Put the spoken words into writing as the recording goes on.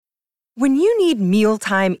When you need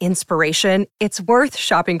mealtime inspiration, it's worth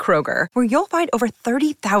shopping Kroger, where you'll find over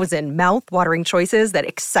 30,000 mouth-watering choices that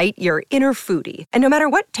excite your inner foodie. And no matter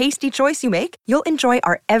what tasty choice you make, you'll enjoy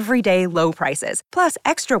our everyday low prices, plus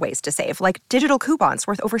extra ways to save, like digital coupons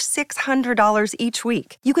worth over $600 each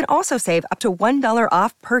week. You can also save up to $1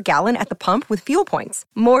 off per gallon at the pump with fuel points.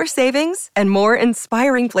 More savings and more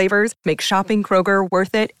inspiring flavors make shopping Kroger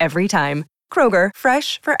worth it every time. Kroger,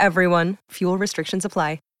 fresh for everyone. Fuel restrictions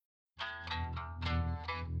apply.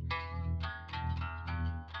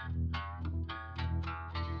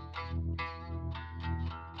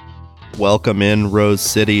 Welcome in, Rose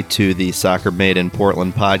City, to the Soccer Made in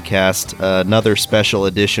Portland podcast. Another special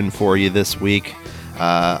edition for you this week.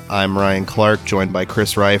 I'm Ryan Clark, joined by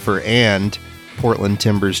Chris Reifer and Portland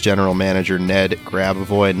Timbers General Manager Ned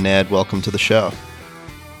Grabavoy. Ned, welcome to the show.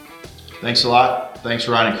 Thanks a lot. Thanks,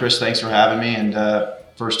 Ryan and Chris. Thanks for having me. And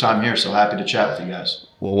first time here, so happy to chat with you guys.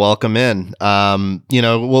 Well, welcome in.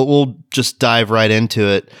 We'll just dive right into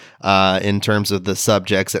it in terms of the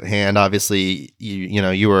subjects at hand. Obviously,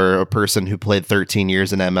 you were a person who played 13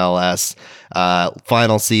 years in MLS,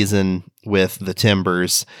 final season with the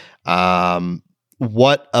Timbers.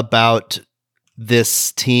 What about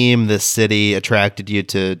this team, this city, attracted you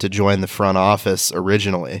to join the front office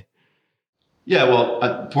originally? Yeah,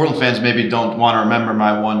 well, Portland fans maybe don't want to remember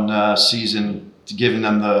my one season giving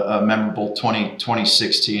them the memorable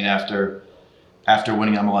 2016 after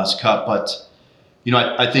winning MLS Cup. But,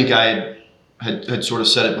 I think I had sort of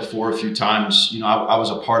said it before a few times. I was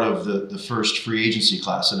a part of the first free agency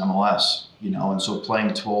class in MLS, and so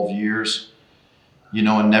playing 12 years,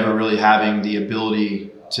 and never really having the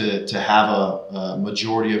ability to have a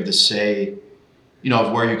majority of the say,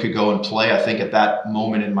 of where you could go and play. I think at that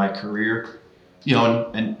moment in my career,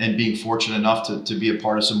 and being fortunate enough to be a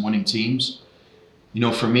part of some winning teams,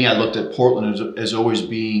 for me, I looked at Portland as always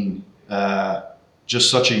being just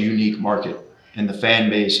such a unique market, and the fan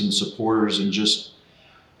base and the supporters and just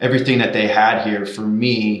everything that they had here for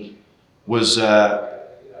me was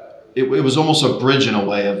it was almost a bridge in a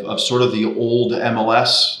way of sort of the old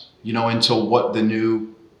MLS, into what the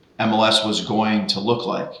new MLS was going to look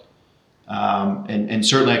like. And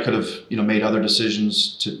certainly I could have, made other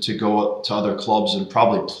decisions to go to other clubs and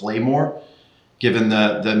probably play more, given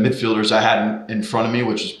the midfielders I had in front of me,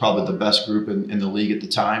 which was probably the best group in the league at the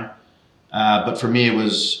time. But for me,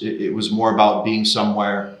 it was more about being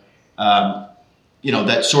somewhere,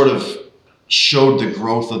 that sort of showed the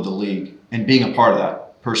growth of the league and being a part of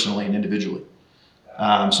that personally and individually.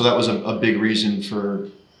 So that was a big reason for,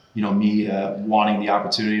 me wanting the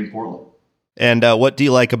opportunity in Portland. And what do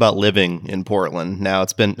you like about living in Portland? Now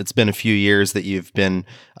it's been a few years that you've been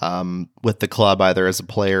with the club, either as a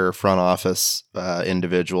player or front office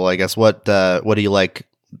individual. I guess what do you like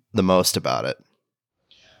the most about it?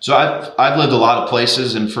 So I've lived a lot of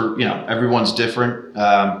places, and for everyone's different.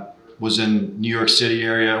 Was in New York City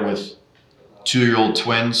area with 2-year-old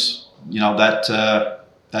twins. That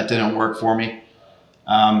didn't work for me.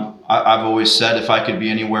 I've always said if I could be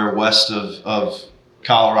anywhere west of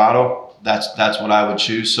Colorado, that's what I would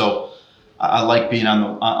choose. So I like being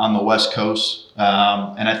on the West Coast,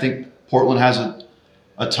 and I think Portland has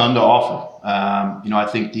a ton to offer. I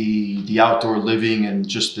think the outdoor living and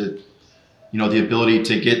just the ability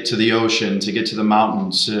to get to the ocean, to get to the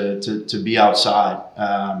mountains, to be outside.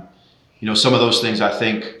 Some of those things I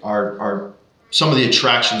think are some of the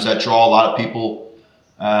attractions that draw a lot of people,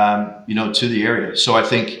 to the area. So I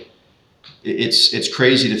think it's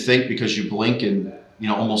crazy to think, because you blink and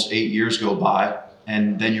almost 8 years go by,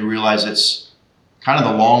 and then you realize it's kind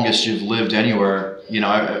of the longest you've lived anywhere,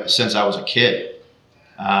 since I was a kid.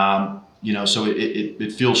 So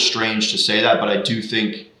it feels strange to say that, but I do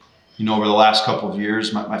think, over the last couple of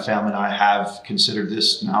years, my family and I have considered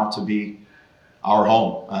this now to be our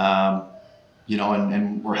home,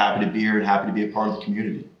 and we're happy to be here and happy to be a part of the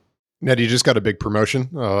community. Ned, you just got a big promotion.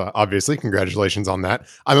 Obviously, congratulations on that.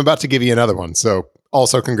 I'm about to give you another one, so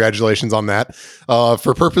also congratulations on that.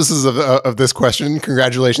 For purposes of this question,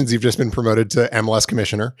 congratulations, you've just been promoted to MLS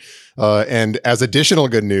Commissioner. And as additional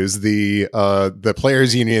good news, the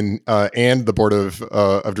Players Union and the Board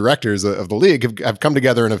of Directors of the league have come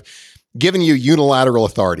together and have given you unilateral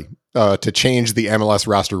authority to change the MLS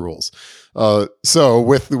roster rules. So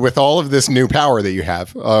with all of this new power that you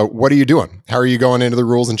have, what are you doing? How are you going into the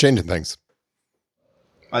rules and changing things?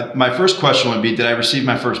 My first question would be, did I receive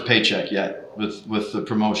my first paycheck yet with the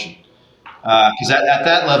promotion? Because at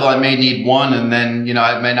that level, I may need one, and then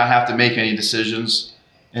I may not have to make any decisions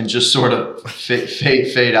and just sort of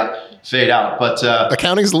fade out. fade out. But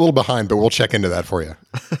accounting's a little behind, but we'll check into that for you.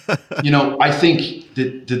 I think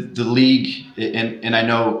the league, and I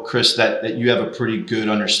know, Chris, that you have a pretty good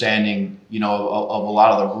understanding, of a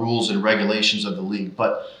lot of the rules and regulations of the league.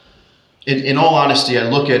 But in all honesty, I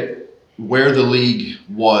look at where the league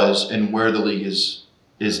was and where the league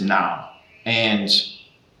is now, and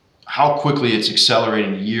how quickly it's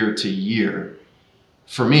accelerating year to year.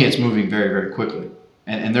 For me, it's moving very, very quickly.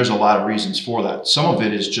 And there's a lot of reasons for that. Some of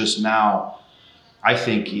it is just now, I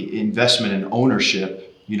think, investment in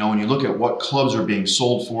ownership. When you look at what clubs are being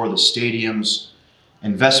sold for, the stadiums,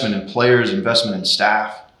 investment in players, investment in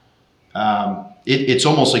staff, it's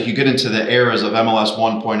almost like you get into the eras of MLS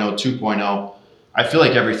 1.0, 2.0. I feel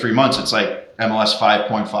like every 3 months it's like MLS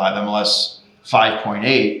 5.5, MLS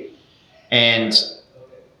 5.8. And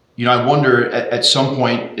I wonder at some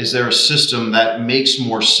point, is there a system that makes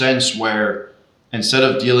more sense where instead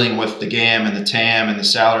of dealing with the GAM and the TAM and the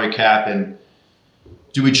salary cap, and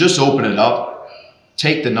do we just open it up,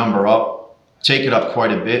 take the number up, take it up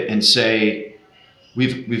quite a bit, and say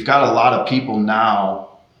we've got a lot of people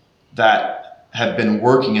now that have been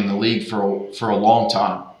working in the league for a long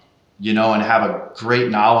time, and have a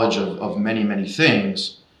great knowledge of many, many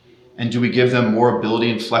things. And do we give them more ability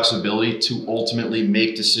and flexibility to ultimately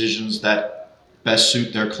make decisions that best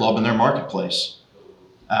suit their club and their marketplace?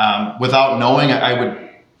 Without knowing, I would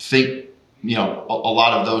think, a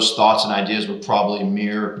lot of those thoughts and ideas would probably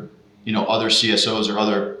mirror, other CSOs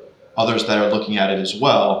or others that are looking at it as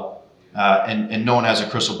well. And no one has a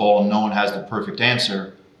crystal ball and no one has the perfect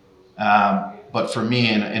answer. But for me,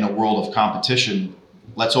 in a world of competition,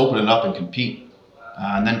 let's open it up and compete.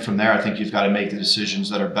 And then from there, I think you've got to make the decisions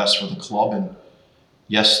that are best for the club. And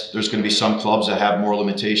yes, there's going to be some clubs that have more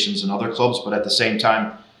limitations than other clubs, but at the same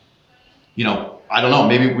time, I don't know,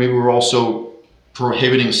 maybe we're also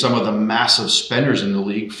prohibiting some of the massive spenders in the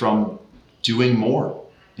league from doing more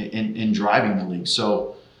in driving the league.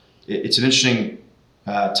 So it's an interesting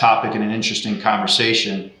topic and an interesting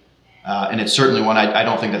conversation. And it's certainly one I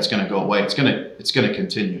don't think that's going to go away. It's going to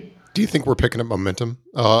continue. Do you think we're picking up momentum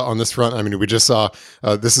on this front? I mean, we just saw,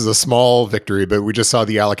 this is a small victory, but we just saw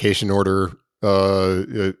the allocation order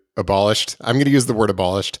abolished. I'm going to use the word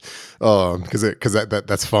abolished because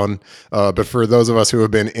that's fun. But for those of us who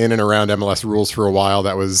have been in and around MLS rules for a while,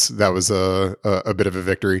 that was a bit of a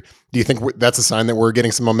victory. Do you think that's a sign that we're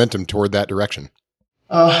getting some momentum toward that direction?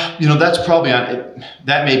 That's probably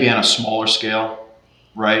that may be on a smaller scale,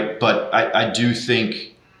 right? But I do think,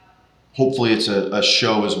 hopefully it's a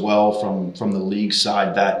show as well from the league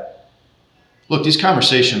side that, look, these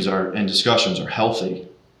conversations and discussions are healthy.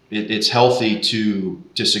 It's healthy to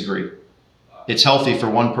disagree. It's healthy for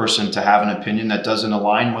one person to have an opinion that doesn't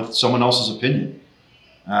align with someone else's opinion.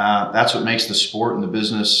 That's what makes the sport and the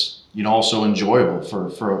business, also enjoyable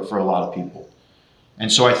for a lot of people.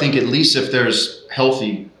 And so I think at least if there's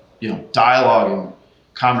healthy, dialogue and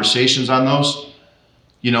conversations on those,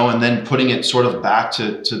 and then putting it sort of back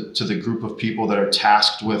to the group of people that are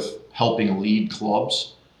tasked with helping lead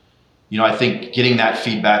clubs. I think getting that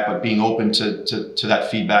feedback, but being open to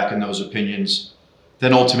that feedback and those opinions,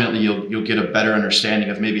 then ultimately you'll get a better understanding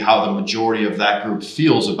of maybe how the majority of that group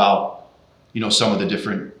feels about, some of the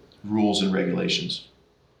different rules and regulations.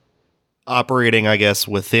 Operating, I guess,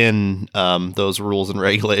 within those rules and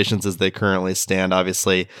regulations as they currently stand.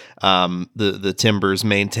 Obviously, the Timbers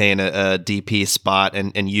maintain a DP spot,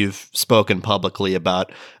 and you've spoken publicly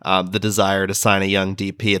about the desire to sign a young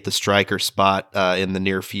DP at the striker spot in the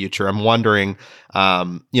near future. I'm wondering,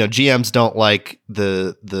 GMs don't like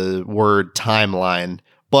the word timeline,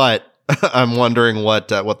 but I'm wondering what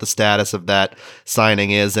the status of that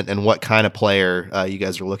signing is and what kind of player you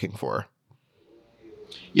guys are looking for.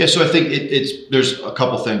 Yeah, so I think there's a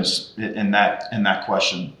couple things in that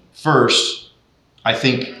question. First, I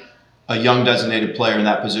think a young designated player in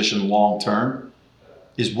that position long term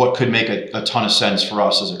is what could make a ton of sense for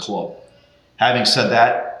us as a club. Having said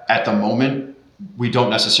that, at the moment, we don't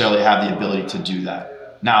necessarily have the ability to do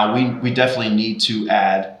that. Now, we definitely need to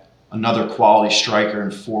add another quality striker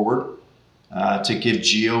and forward to give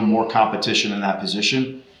Gio more competition in that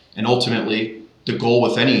position. And ultimately, the goal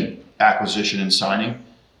with any acquisition and signing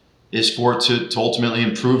is for it to ultimately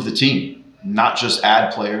improve the team, not just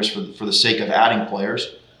add players for the sake of adding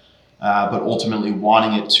players, but ultimately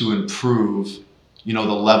wanting it to improve, the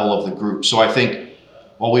level of the group. So I think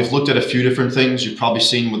while we've looked at a few different things, you've probably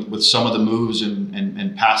seen with some of the moves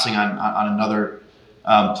and passing on another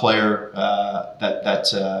player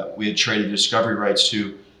that we had traded discovery rights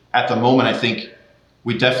to. At the moment, I think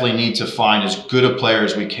we definitely need to find as good a player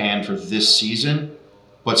as we can for this season,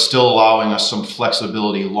 but still allowing us some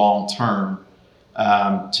flexibility long term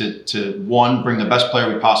to one, bring the best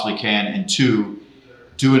player we possibly can, and two,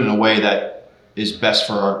 do it in a way that is best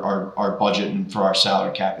for our budget and for our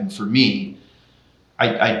salary cap. And for me,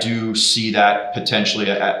 I do see that potentially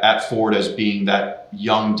at forward as being that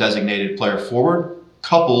young designated player forward,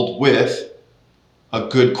 coupled with a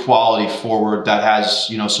good quality forward that has,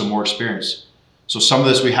 some more experience. So some of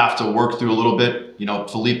this we have to work through a little bit.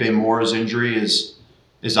 Felipe Moore's injury is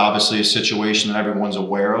obviously a situation that everyone's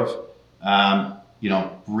aware of.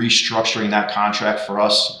 Restructuring that contract for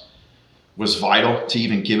us was vital to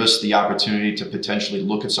even give us the opportunity to potentially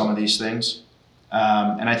look at some of these things.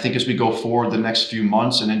 And I think as we go forward the next few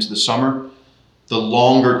months and into the summer, the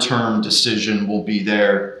longer term decision will be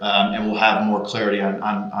there, and we'll have more clarity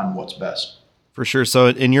on what's best. For sure. So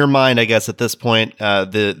in your mind, I guess at this point,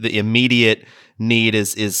 the immediate need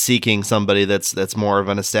is seeking somebody that's more of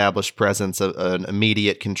an established presence, an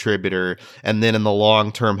immediate contributor, and then in the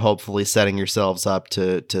long term, hopefully setting yourselves up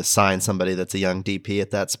to sign somebody that's a young DP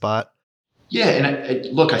at that spot. Yeah, and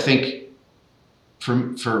look, I think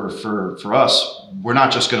for us, we're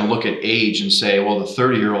not just going to look at age and say, well, the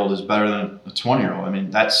 30-year-old is better than a 20-year-old. I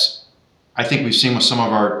mean, I think we've seen with some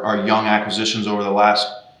of our young acquisitions over the last,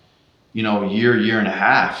 year and a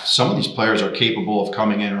half, some of these players are capable of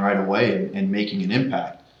coming in right away and making an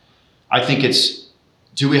impact. I think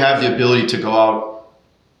do we have the ability to go out,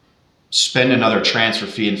 spend another transfer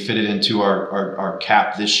fee and fit it into our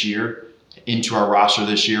cap this year, into our roster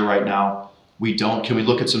this year right now? We don't. Can we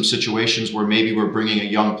look at some situations where maybe we're bringing a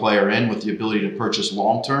young player in with the ability to purchase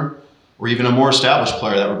long-term, or even a more established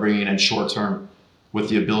player that we're bringing in short-term with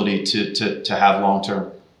the ability to have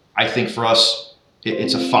long-term? I think for us,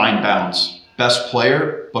 it's a fine balance. Best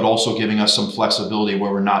player, but also giving us some flexibility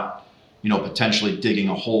where we're not, potentially digging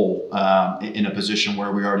a hole in a position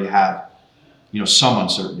where we already have, some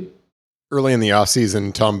uncertainty. Early in the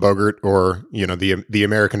offseason, Tom Bogert, or the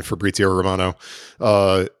American Fabrizio Romano,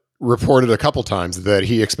 reported a couple times that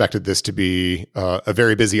he expected this to be a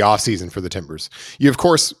very busy offseason for the Timbers. You, of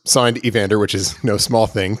course, signed Evander, which is no small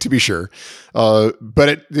thing, to be sure.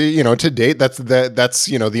 But to date, that's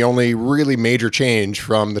the only really major change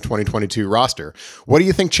from the 2022 roster. What do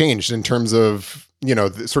you think changed in terms of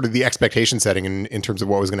sort of the expectation setting in terms of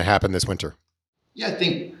what was going to happen this winter? Yeah, I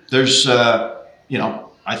think there's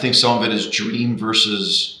I think some of it is dream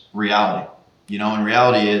versus reality. And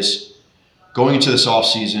reality is, going into this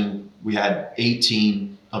offseason, we had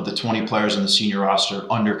 18 of the 20 players in the senior roster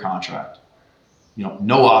under contract.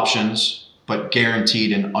 No options, but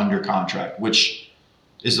guaranteed and under contract, which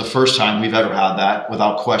is the first time we've ever had that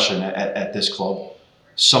without question at this club.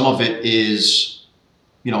 Some of it is,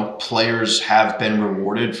 players have been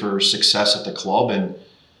rewarded for success at the club. And,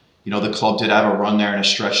 the club did have a run there and a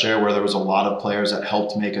stretch there where there was a lot of players that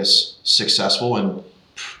helped make us successful and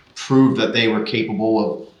prove that they were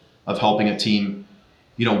capable of helping a team,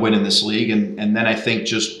 win in this league. And then I think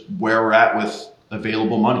just where we're at with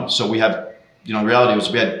available money. So we have, reality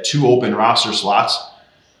was we had 2 open roster slots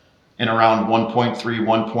and around 1.3,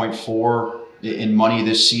 1.4 in money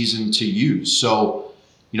this season to use. So,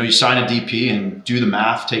 you sign a DP and do the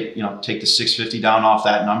math, take the 650 down off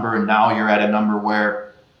that number. And now you're at a number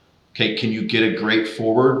where, okay, can you get a great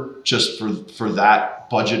forward just for that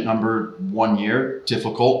budget number 1 year?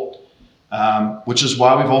 Difficult. Which is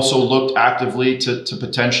why we've also looked actively to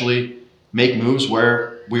potentially make moves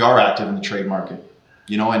where we are active in the trade market,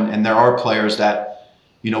 and there are players that,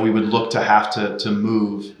 we would look to have to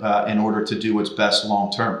move in order to do what's best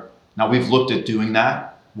long-term. Now we've looked at doing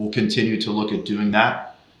that. We'll continue to look at doing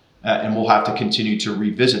that, and we'll have to continue to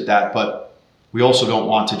revisit that. But we also don't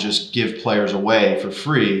want to just give players away for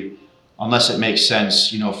free unless it makes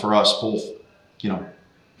sense, for us both,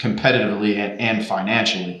 competitively and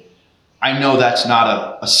financially. I know that's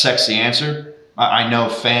not a sexy answer. I know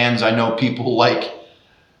fans, I know people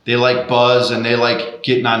they like buzz and they like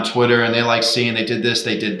getting on Twitter and they like seeing they did this,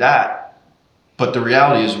 they did that. But the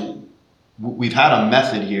reality is we've had a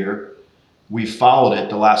method here. We've followed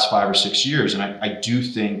it the last 5 or 6 years. And I do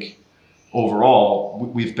think overall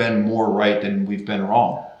we've been more right than we've been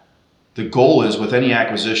wrong. The goal is with any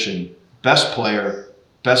acquisition, best player,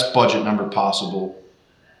 best budget number possible,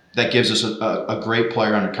 that gives us a great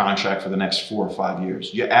player under contract for the next 4 or 5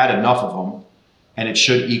 years. You add enough of them, and it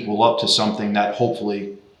should equal up to something that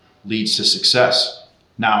hopefully leads to success.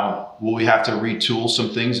 Now, will we have to retool some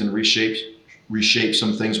things and reshape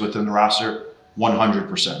some things within the roster?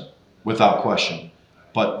 100%, without question.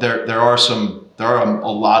 But there are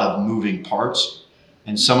a lot of moving parts,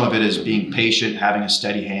 and some of it is being patient, having a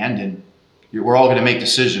steady hand, and we're all going to make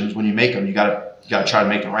decisions. When you make them, you got to try to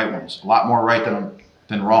make the right ones. A lot more right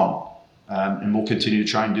than wrong. And we'll continue to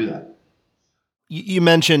try and do that. You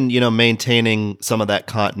mentioned, maintaining some of that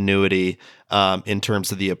continuity in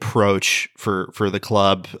terms of the approach for the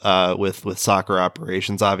club with soccer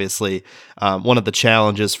operations. Obviously, one of the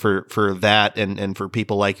challenges for that and for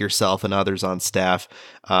people like yourself and others on staff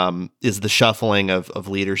is the shuffling of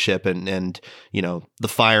leadership and the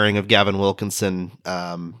firing of Gavin Wilkinson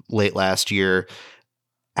late last year.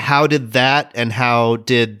 How did that and how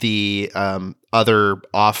did the other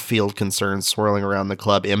off-field concerns swirling around the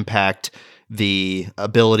club impact the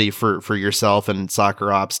ability for yourself and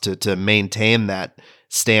soccer ops to maintain that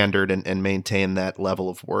standard and maintain that level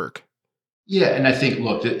of work? Yeah, and I think,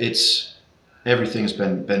 look, everything's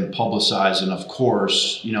been publicized, and of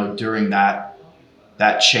course, during that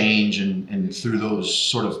change and through those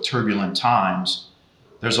sort of turbulent times,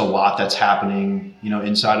 there's a lot that's happening,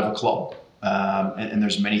 inside of a club, and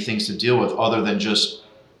there's many things to deal with other than just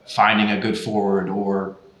finding a good forward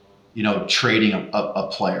or trading a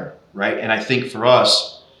player, right? And I think for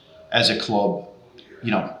us as a club,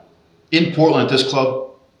 in Portland at this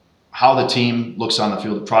club, how the team looks on the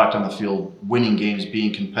field, the product on the field, winning games,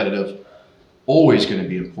 being competitive, always going to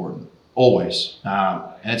be important, always.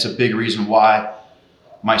 And it's a big reason why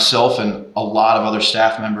myself and a lot of other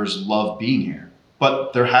staff members love being here.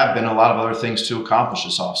 But there have been a lot of other things to accomplish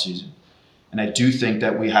this offseason. And I do think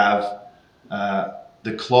that we have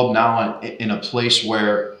the club now in a place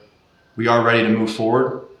where we are ready to move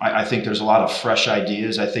forward. I think there's a lot of fresh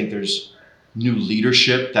ideas. I think there's new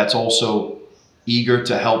leadership that's also eager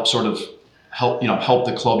to help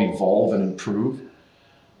the club evolve and improve.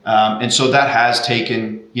 And so that has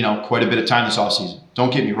taken, quite a bit of time this offseason.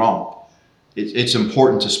 Don't get me wrong. It's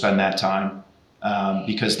important to spend that time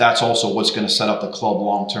because that's also what's going to set up the club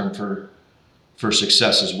long-term for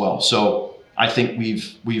success as well. So I think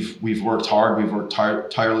we've worked hard. We've worked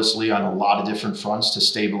tirelessly on a lot of different fronts to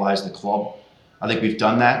stabilize the club. I think we've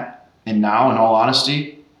done that. And now, in all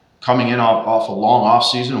honesty, coming in off a long off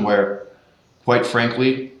season where, quite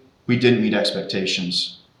frankly, we didn't meet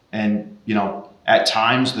expectations. And, at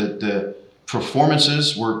times the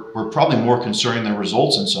performances were probably more concerning than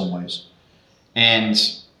results in some ways. And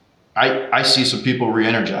I see some people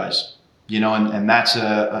re-energized, and that's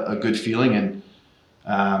a good feeling. And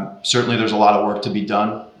certainly there's a lot of work to be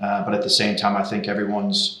done. But at the same time, I think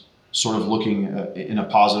everyone's sort of looking in a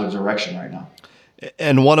positive direction right now.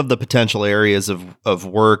 And one of the potential areas of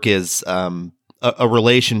work is a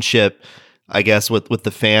relationship, I guess, with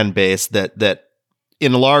the fan base that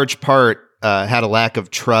in large part had a lack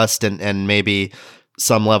of trust and maybe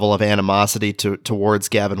some level of animosity towards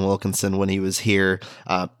Gavin Wilkinson when he was here.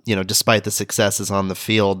 Despite the successes on the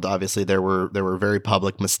field, obviously there were very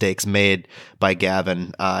public mistakes made by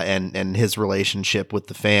Gavin and his relationship with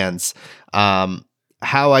the fans.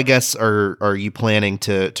 How, I guess, are you planning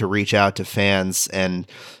to reach out to fans and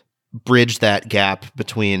bridge that gap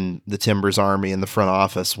between the Timbers Army and the front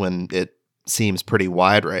office when it seems pretty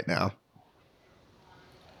wide right now?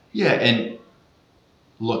 Yeah, and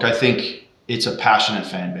look, I think it's a passionate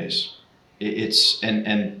fan base.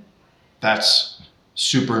 And that's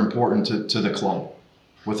super important to the club,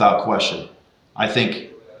 without question. I think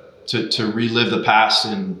to relive the past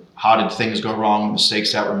and how did things go wrong,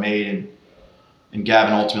 mistakes that were made, and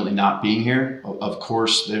Gavin ultimately not being here. Of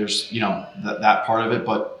course, there's that part of it,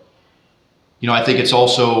 but I think it's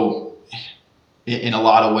also, in a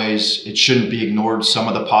lot of ways, it shouldn't be ignored some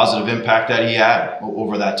of the positive impact that he had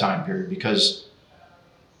over that time period, because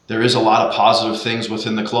there is a lot of positive things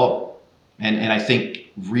within the club. And I think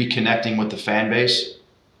reconnecting with the fan base,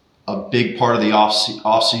 a big part of the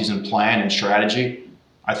off-season plan and strategy.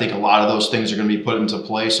 I think a lot of those things are going to be put into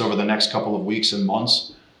place over the next couple of weeks and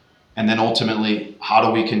months. And then ultimately, how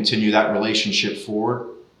do we continue that relationship forward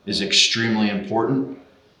is extremely important.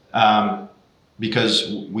 Because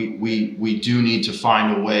we do need to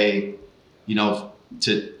find a way,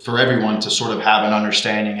 for everyone to sort of have an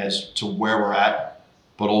understanding as to where we're at,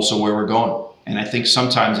 but also where we're going. And I think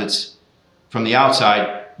sometimes it's, from the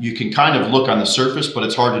outside, you can kind of look on the surface, but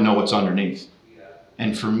it's hard to know what's underneath.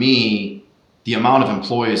 And for me, the amount of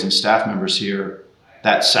employees and staff members here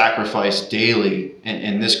that sacrifice daily,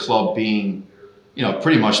 and this club being,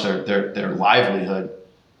 pretty much their livelihood,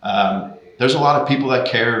 there's a lot of people that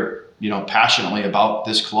care, passionately about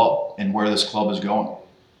this club and where this club is going.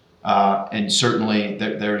 And certainly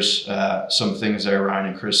there's some things there, Ryan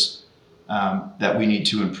and Chris, that we need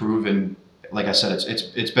to improve. And like I said,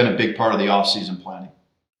 it's been a big part of the off-season planning.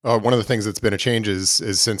 One of the things that's been a change is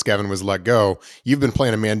since Gavin was let go, you've been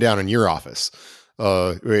playing a man down in your office.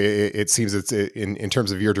 It seems it's in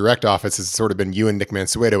terms of your direct office, it's sort of been you and Nick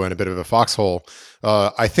Mansueto in a bit of a foxhole.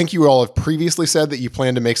 I think you all have previously said that you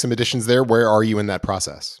plan to make some additions there. Where are you in that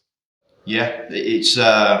process? Yeah, it's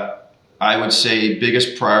I would say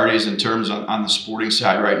biggest priorities in terms on the sporting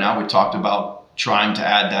side right now. We talked about trying to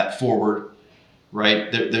add that forward,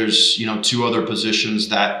 right? There's two other positions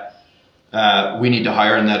that we need to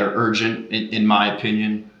hire and that are urgent, in my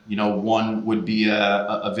opinion. One would be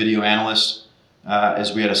a video analyst,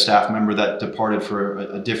 as we had a staff member that departed for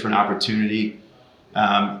a different opportunity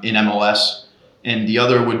in MLS, and the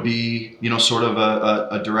other would be sort of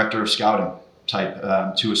a director of scouting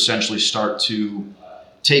type to essentially start to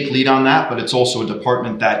take lead on that. But it's also a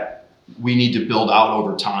department that we need to build out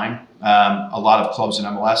over time. A lot of clubs in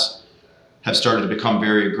MLS have started to become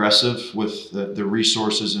very aggressive with the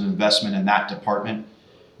resources and investment in that department.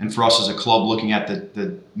 And for us as a club, looking at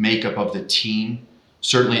the makeup of the team,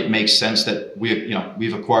 certainly it makes sense that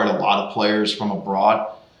we've acquired a lot of players from abroad.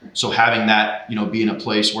 So having that be in a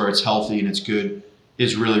place where it's healthy and it's good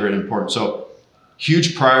is really, really important. So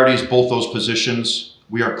huge priorities, both those positions.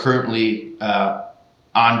 We are currently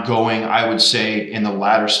ongoing, I would say, in the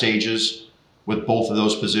latter stages with both of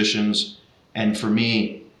those positions. And for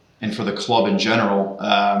me and for the club in general,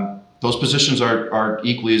 those positions are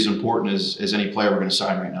equally as important as any player we're going to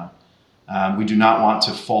sign right now. We do not want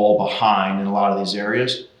to fall behind in a lot of these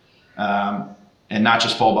areas, and not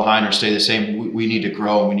just fall behind or stay the same. We need to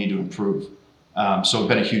grow and we need to improve. So it's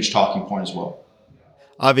been a huge talking point as well.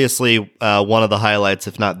 Obviously, one of the highlights,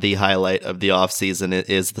 if not the highlight of the offseason,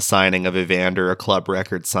 is the signing of Evander, a club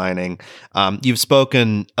record signing. You've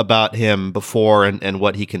spoken about him before and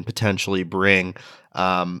what he can potentially bring.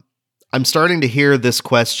 I'm starting to hear this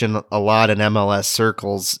question a lot in MLS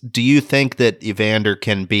circles. Do you think that Evander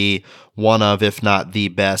can be one of, if not the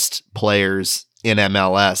best players in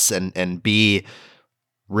MLS and be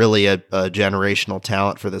really a generational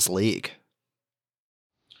talent for this league?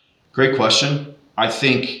 Great question. I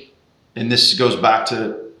think, and this goes back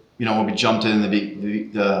to, when we jumped in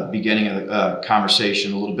the beginning of the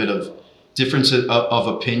conversation, a little bit of difference of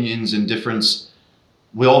opinions and difference.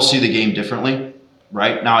 We all see the game differently,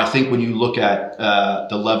 right? Now, I think when you look at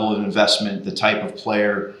the level of investment, the type of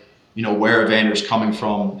player, where Evander's coming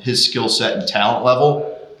from, his skill set and talent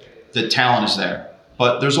level, the talent is there.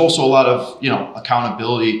 But there's also a lot of,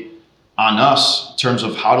 accountability on us in terms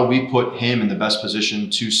of how do we put him in the best position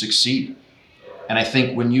to succeed. And I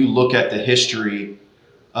think when you look at the history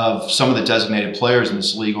of some of the designated players in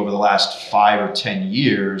this league over the last 5 or 10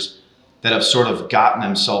 years that have sort of gotten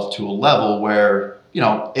themselves to a level where,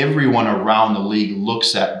 everyone around the league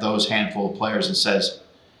looks at those handful of players and says,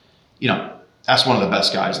 that's one of the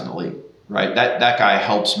best guys in the league, right? That guy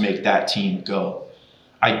helps make that team go.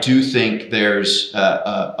 I do think there's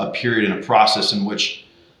a period and a process in which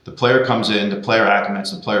the player comes in, the player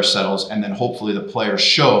acclimates, the player settles, and then hopefully the player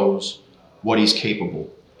shows what he's capable.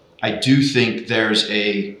 I do think there's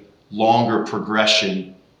a longer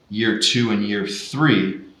progression, year 2 and year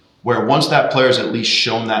 3, where once that player's at least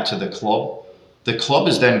shown that to the club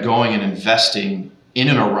is then going and investing in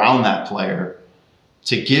and around that player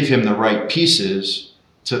to give him the right pieces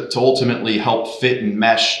to ultimately help fit and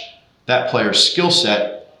mesh that player's skill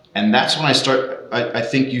set. And that's when I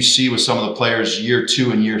think you see with some of the players year 2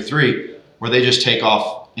 and year 3, where they just take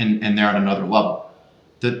off and they're on another level.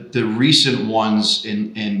 The recent ones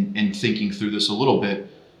in thinking through this a little bit,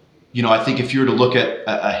 I think if you were to look at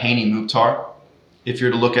a Haney Mukhtar, if you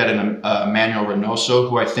were to look at an Manuel Reynoso,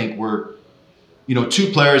 who I think were,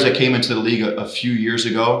 2 players that came into the league a few years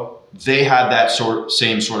ago, they had that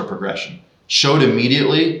same sort of progression. Showed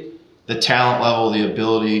immediately the talent level, the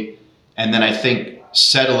ability, and then I think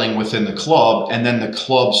settling within the club, and then the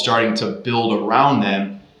club starting to build around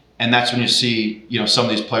them. And that's when you see, some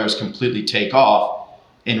of these players completely take off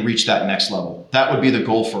and reach that next level. That would be the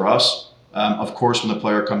goal for us. Of course, when the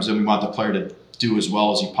player comes in, we want the player to do as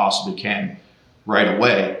well as he possibly can right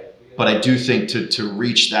away. But I do think to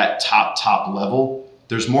reach that top level,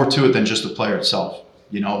 there's more to it than just the player itself.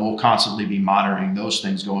 We'll constantly be monitoring those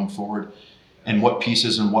things going forward and what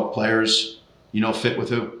pieces and what players, fit with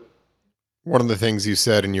who. One of the things you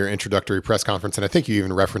said in your introductory press conference, and I think you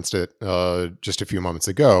even referenced it just a few moments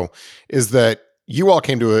ago, is that you all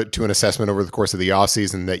came to an assessment over the course of the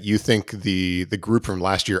offseason that you think the group from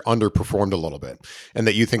last year underperformed a little bit, and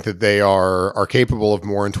that you think that they are capable of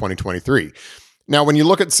more in 2023. Now, when you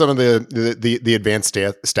look at some of the advanced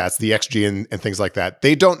stats, the XG and things like that,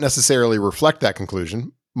 they don't necessarily reflect that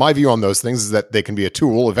conclusion. My view on those things is that they can be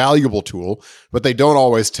a valuable tool, but they don't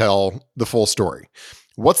always tell the full story.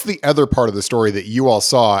 What's the other part of the story that you all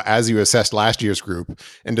saw as you assessed last year's group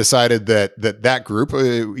and decided that group,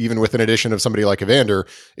 even with an addition of somebody like Evander,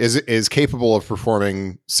 is capable of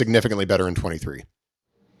performing significantly better in 23?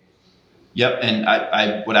 Yep, and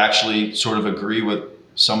I would actually sort of agree with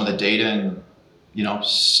some of the data and,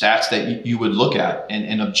 stats that you would look at.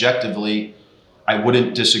 And objectively, I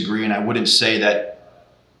wouldn't disagree, and I wouldn't say that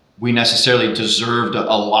we necessarily deserved a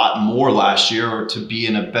lot more last year or to be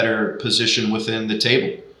in a better position within the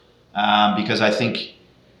table. Because I think,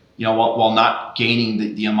 while not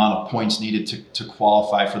gaining the amount of points needed to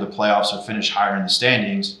qualify for the playoffs or finish higher in the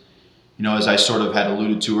standings, as I sort of had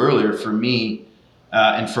alluded to earlier, for me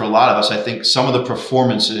and for a lot of us, I think some of the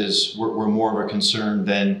performances were more of a concern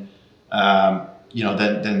than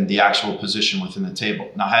the actual position within the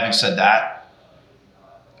table. Now, having said that,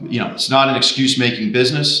 it's not an excuse-making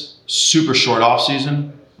business. Super short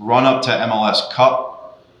off-season, run up to MLS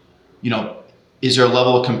Cup. Is there a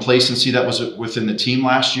level of complacency that was within the team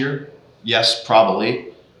last year? Yes, probably.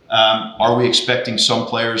 Are we expecting some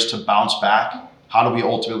players to bounce back? How do we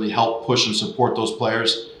ultimately help push and support those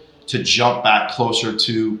players to jump back closer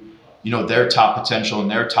to, their top potential and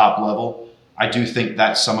their top level? I do think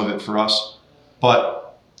that's some of it for us.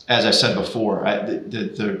 But as I said before,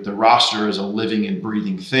 the roster is a living and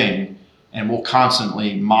breathing thing, and we'll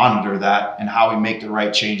constantly monitor that and how we make the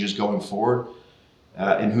right changes going forward,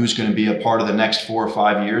 and who's going to be a part of the next 4 or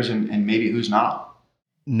 5 years and maybe who's not.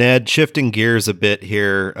 Ned, shifting gears a bit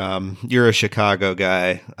here, you're a Chicago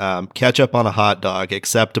guy. Ketchup on a hot dog,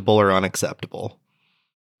 acceptable or unacceptable?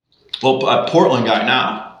 Well, a Portland guy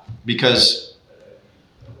now, because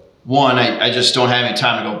one, I just don't have any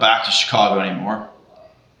time to go back to Chicago anymore,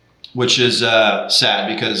 which is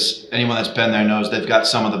sad because anyone that's been there knows they've got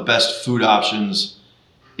some of the best food options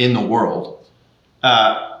in the world.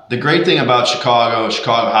 The great thing about Chicago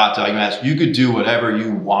hot dog, you could do whatever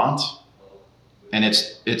you want, and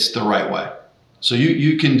it's the right way. So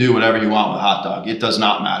you can do whatever you want with a hot dog. It does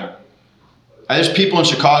not matter. There's people in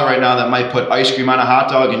Chicago right now that might put ice cream on a hot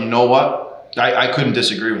dog, and you know what? I couldn't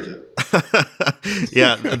disagree with it.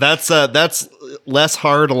 Yeah, that's less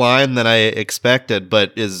hard a line than I expected,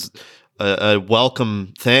 but is a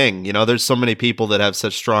welcome thing. There's so many people that have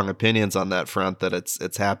such strong opinions on that front that it's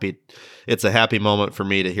a happy moment for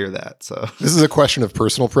me to hear that. So this is a question of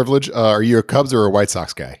personal privilege. Are you a Cubs or a White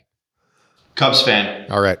Sox guy? Cubs fan.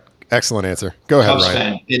 All right. Excellent answer. Go ahead, Cubs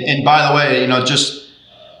Ryan. fan. And by the way, just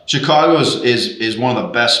Chicago is one of the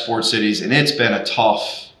best sports cities, and it's been a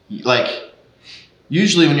tough,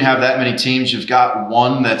 usually when you have that many teams, you've got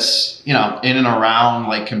one that's, in and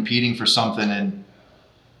around, competing for something, and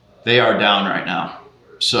they are down right now.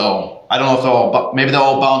 So I don't know if maybe they'll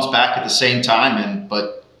all bounce back at the same time,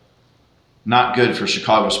 but not good for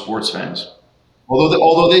Chicago sports fans.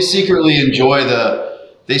 Although they secretly enjoy the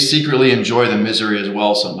misery as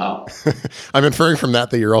well somehow. I'm inferring from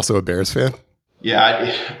that you're also a Bears fan.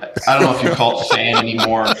 Yeah, I don't know if you call it fan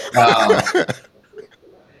anymore.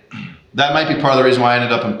 That might be part of the reason why I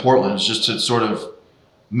ended up in Portland, is just to sort of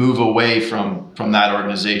move away from that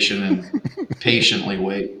organization and patiently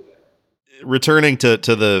wait. Returning to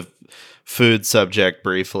the food subject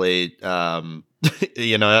briefly,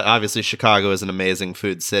 obviously Chicago is an amazing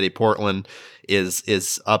food city. Portland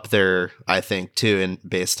is up there, I think, too, and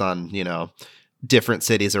based on, different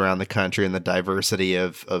cities around the country and the diversity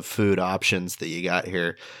of food options that you got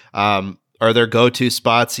here. Are there go-to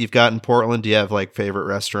spots you've got in Portland? Do you have favorite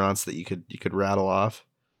restaurants that you could rattle off?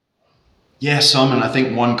 Yeah, some, and I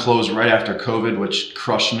think one closed right after COVID, which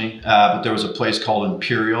crushed me. But there was a place called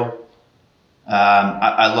Imperial.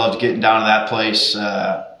 I loved getting down to that place,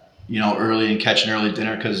 early and catching early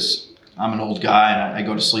dinner because I'm an old guy and I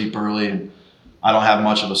go to sleep early and I don't have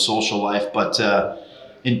much of a social life. But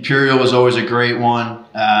Imperial was always a great one.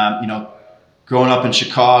 Growing up in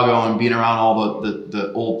Chicago and being around all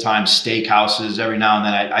the old time steakhouses, every now and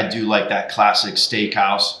then I do like that classic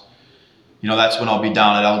steakhouse. That's when I'll be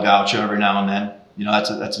down at El Gaucho every now and then.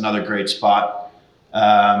 That's another great spot.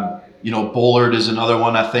 Bullard is another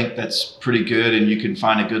one I think that's pretty good, and you can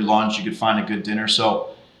find a good lunch, you can find a good dinner.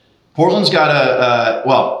 So Portland's got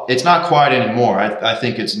it's not quite anymore. I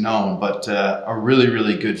think it's known, but a really,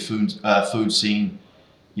 really good food scene.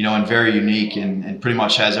 And very unique and pretty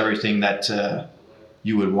much has everything that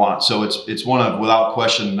you would want. So it's one of, without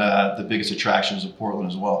question, the biggest attractions of Portland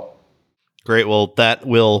as well. Great. Well, that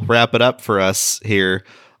will wrap it up for us here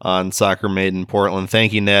on Soccer Made in Portland.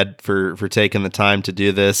 Thank you, Ned, for taking the time to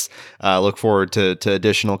do this. Look forward to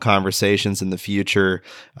additional conversations in the future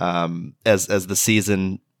as the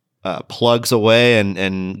season plugs away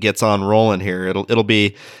and gets on rolling here. It'll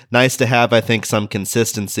be nice to have, I think, some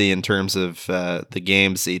consistency in terms of the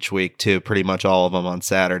games each week too. Pretty much all of them on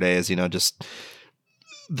Saturdays. Just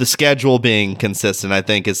the schedule being consistent, I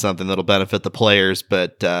think, is something that'll benefit the players,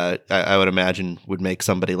 but I would imagine would make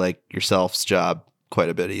somebody like yourself's job quite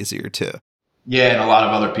a bit easier too. Yeah, and a lot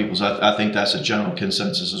of other people's. I think that's a general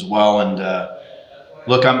consensus as well. And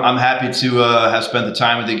look, I'm happy to have spent the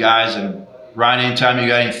time with you guys. And Ryan, anytime you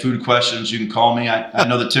got any food questions, you can call me. I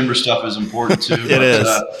know the timber stuff is important too. It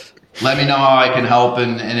is. Let me know how I can help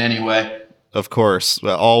in any way. Of course,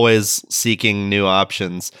 always seeking new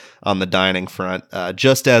options on the dining front.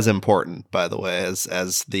 Just as important, by the way,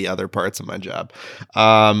 as the other parts of my job.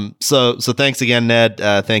 So thanks again, Ned.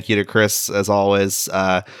 Thank you to Chris, as always.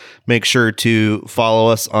 Make sure to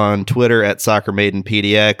follow us on Twitter at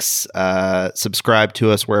SoccerMaidenPDX. Subscribe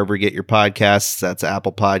to us wherever you get your podcasts. That's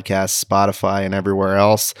Apple Podcasts, Spotify, and everywhere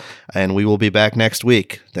else. And we will be back next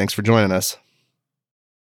week. Thanks for joining us.